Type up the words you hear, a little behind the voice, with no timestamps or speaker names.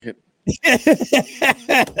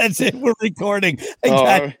That's it. We're recording.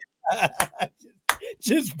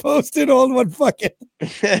 Just posted on one fucking.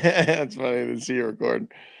 That's funny to see you recording.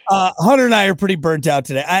 Hunter and I are pretty burnt out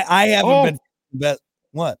today. I haven't been.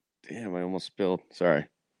 What? Damn, I almost spilled. Sorry.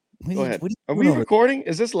 Go ahead. Are we recording?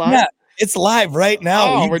 Is this live? Yeah, it's live right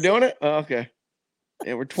now. Oh, we're doing it? Oh, okay.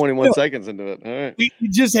 Yeah, we're 21 seconds into it. All right. You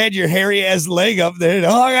just had your hairy ass leg up there. Oh,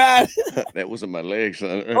 God. That wasn't my leg,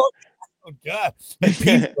 son. Oh, God.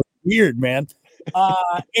 Weird, man.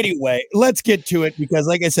 Anyway, let's get to it because,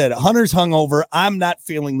 like I said, Hunter's hungover. I'm not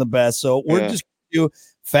feeling the best. So we're just going to do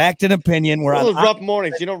fact and opinion. We're on rough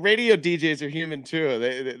mornings. You know, radio DJs are human, too.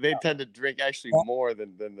 They tend to drink actually more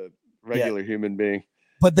than the regular human being.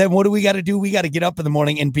 But then what do we got to do? We got to get up in the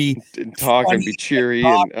morning and talk and be cheery.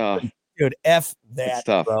 Dude, F that. It's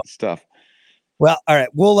tough. Bro. It's tough. Well, all right.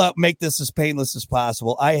 We'll make this as painless as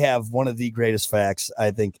possible. I have one of the greatest facts,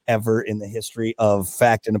 I think, ever in the history of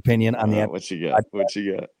fact and opinion on the What you got? What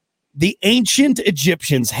you got? The ancient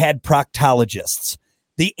Egyptians had proctologists.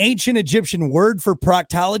 The ancient Egyptian word for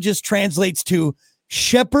proctologist translates to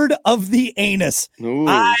shepherd of the anus. Ooh,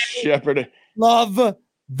 shepherd. Love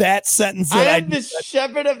that sentence. I'm the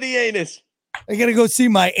shepherd of the anus. I got to go see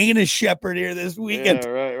my anus shepherd here this weekend. Yeah,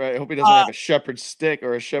 right. I hope he doesn't have a shepherd's stick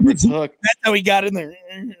or a shepherd's hook. That's how he got in there.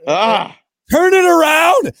 Turn it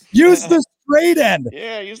around. Use the straight end.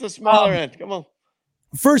 Yeah, use the smaller end. Come on.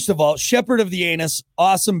 First of all, Shepherd of the Anus,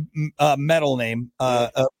 awesome metal name,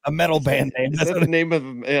 a metal band name. That's the name of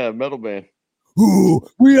a metal band. Ooh,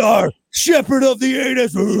 we are Shepherd of the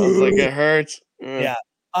Anus. Sounds like it hurts. Yeah.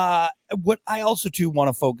 What I also too want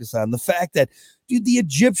to focus on the fact that, dude, the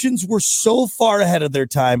Egyptians were so far ahead of their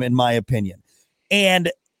time, in my opinion,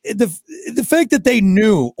 and the fact that they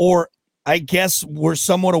knew, or I guess were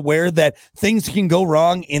somewhat aware that things can go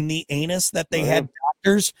wrong in the anus, that they had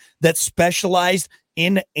doctors that specialized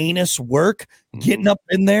in anus work, getting up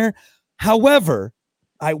in there. However,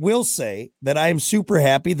 I will say that I am super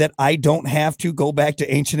happy that I don't have to go back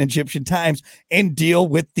to ancient Egyptian times and deal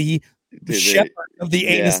with the shepherd of the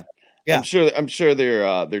anus. Yeah. I'm sure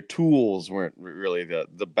their tools weren't really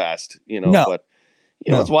the best, but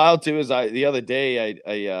it's wild too. Is the other day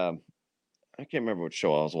I can't remember what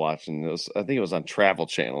show I was watching. I think it was on Travel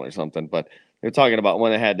Channel or something, but they're talking about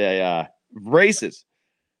when they had braces.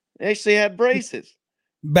 They actually had braces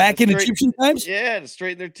back in Egyptian times. Yeah, to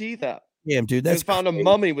straighten their teeth out. Yeah, dude, they found a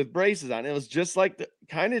mummy with braces on. It was just like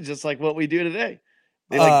kind of just like what we do today.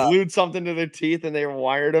 They glued something to their teeth and they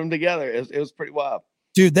wired them together. It was pretty wild.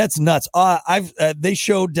 Dude, that's nuts. They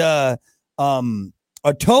showed a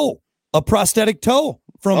prosthetic toe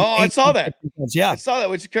from. Oh, I saw that. Yeah, I saw that,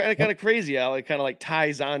 which is kind of crazy. How it kind of like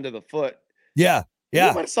ties onto the foot. Yeah. You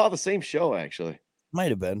might have saw the same show actually. Might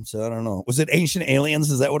have been. So I don't know. Was it Ancient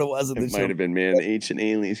Aliens? Is that what it was? It might have been, man. Ancient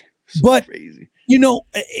Aliens. But crazy.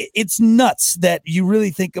 It's nuts that you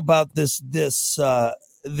really think about this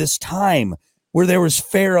time where there was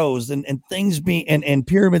pharaohs and things being and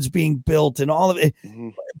pyramids being built and all of it.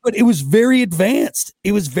 Mm-hmm. But it was very advanced.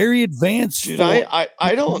 It was very advanced. Dude, I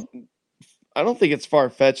don't think it's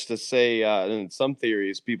far-fetched to say in some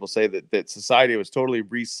theories people say that society was totally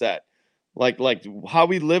reset. Like how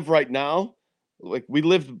we live right now. Like we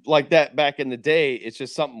lived like that back in the day. It's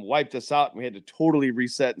just something wiped us out and we had to totally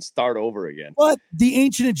reset and start over again. But the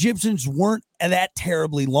ancient Egyptians weren't that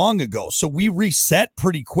terribly long ago. So we reset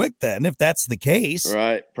pretty quick then, if that's the case.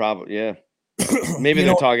 Right. Probably. Yeah. Maybe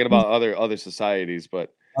they're talking about other societies,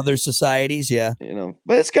 but other societies. Yeah.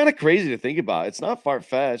 But it's kind of crazy to think about. It's not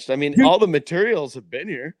far-fetched. I mean, all the materials have been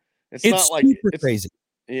here. It's not like super crazy,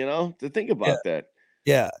 to think about that.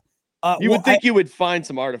 Yeah. You would think you would find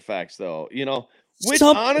some artifacts, though, which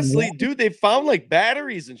honestly, dude, they found like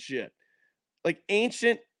batteries and shit, like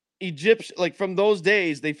ancient Egyptian, like from those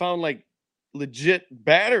days, they found like legit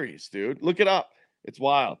batteries, dude. Look it up. It's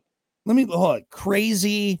wild. Let me hold on.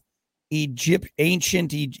 Crazy ancient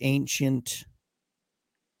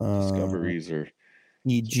discoveries or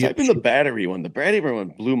Egypt. Type in the battery one. The battery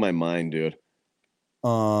one blew my mind, dude.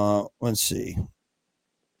 Let's see.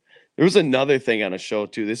 There was another thing on a show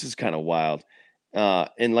too. This is kind of wild.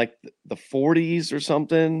 In like the 40s or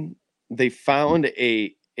something, they found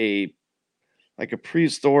a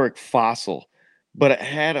prehistoric fossil, but it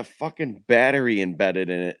had a fucking battery embedded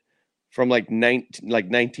in it from like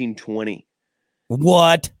 1920.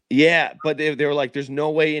 What? Yeah, but they were like, there's no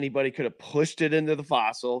way anybody could have pushed it into the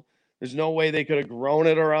fossil. There's no way they could have grown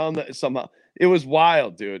it around somehow. It was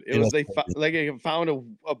wild, dude. They found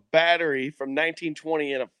a battery from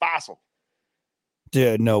 1920 in a fossil.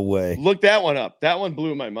 Dude, no way. Look that one up. That one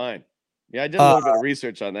blew my mind. Yeah, I did a little bit of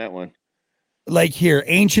research on that one. Like here,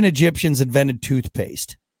 ancient Egyptians invented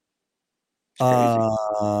toothpaste.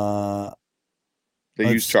 Crazy.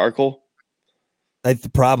 They use charcoal?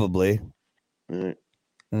 Probably. Right.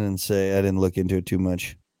 I didn't look into it too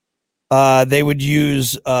much. They would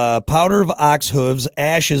use powder of ox hooves,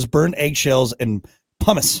 ashes, burnt eggshells, and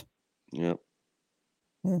pumice. Yep.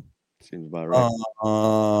 Seems about right.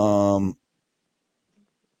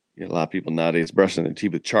 You get a lot of people nowadays brushing their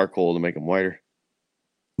teeth with charcoal to make them whiter.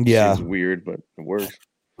 Yeah. Seems weird, but it works.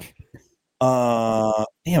 Damn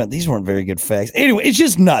it, these weren't very good facts. Anyway, it's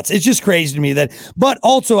just nuts. It's just crazy to me but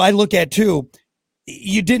also I look at too,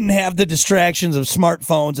 you didn't have the distractions of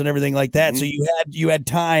smartphones and everything like that. So you had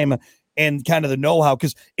time and kind of the know-how,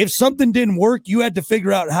 because if something didn't work, you had to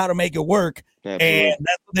figure out how to make it work. Absolutely. And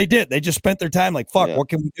that's what they did. They just spent their time like, fuck, what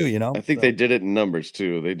can we do? I think they did it in numbers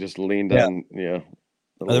too. They just leaned on, a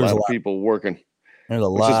lot of people working. There's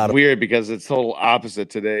which is weird because it's total opposite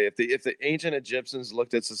today. If the ancient Egyptians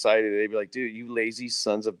looked at society, they'd be like, dude, you lazy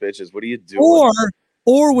sons of bitches. What are you doing?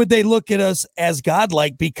 Or would they look at us as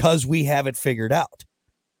godlike because we have it figured out?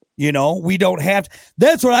 We don't have.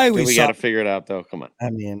 That's what I always. We got to figure it out, though. Come on.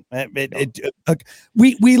 I mean,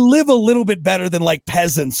 we live a little bit better than like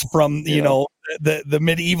peasants from the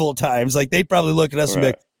medieval times. Like they'd probably look at us and be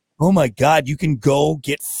like, "Oh my God, you can go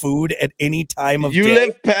get food at any time of day. You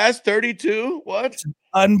live past 32? What? It's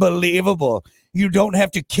unbelievable. You don't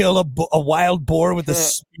have to kill a wild boar with a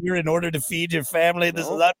spear in order to feed your family. This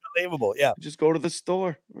is unbelievable. Yeah, just go to the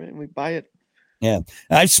store and we buy it. Yeah,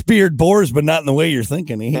 I speared boars, but not in the way you're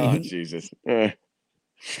thinking. Oh, Jesus. You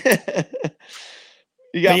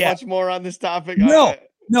got much more on this topic? No,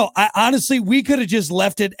 I honestly, we could have just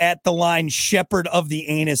left it at the line shepherd of the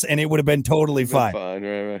anus, and it would have been totally fine.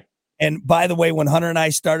 Right. And by the way, when Hunter and I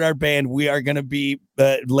start our band, we are going to be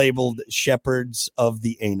labeled shepherds of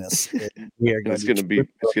the anus. We are going it's going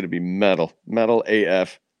to be metal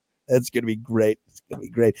AF. That's going to be great. It's going to be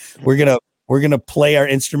great. We're gonna play our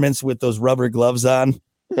instruments with those rubber gloves on.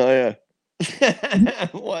 Oh yeah.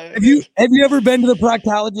 Have you ever been to the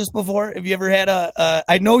proctologist before? Have you ever had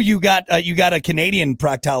I know you got a Canadian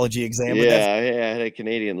proctology exam. Yeah, I had a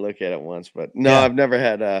Canadian look at it once, but no, I've never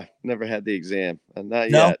had the exam.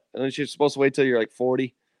 Not yet. Unless you're supposed to wait till you're like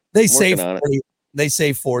 40. They say 40. They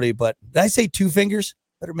say 40, but did I say 2 fingers?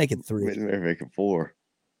 Better make it 3. Better make it 4.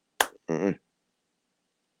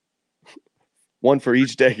 One for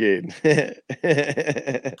each decade. Get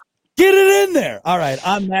it in there. All right.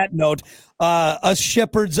 On that note, us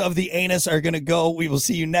shepherds of the anus are going to go. We will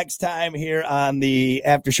see you next time here on the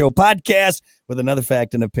After Show podcast with another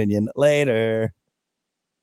fact and opinion later.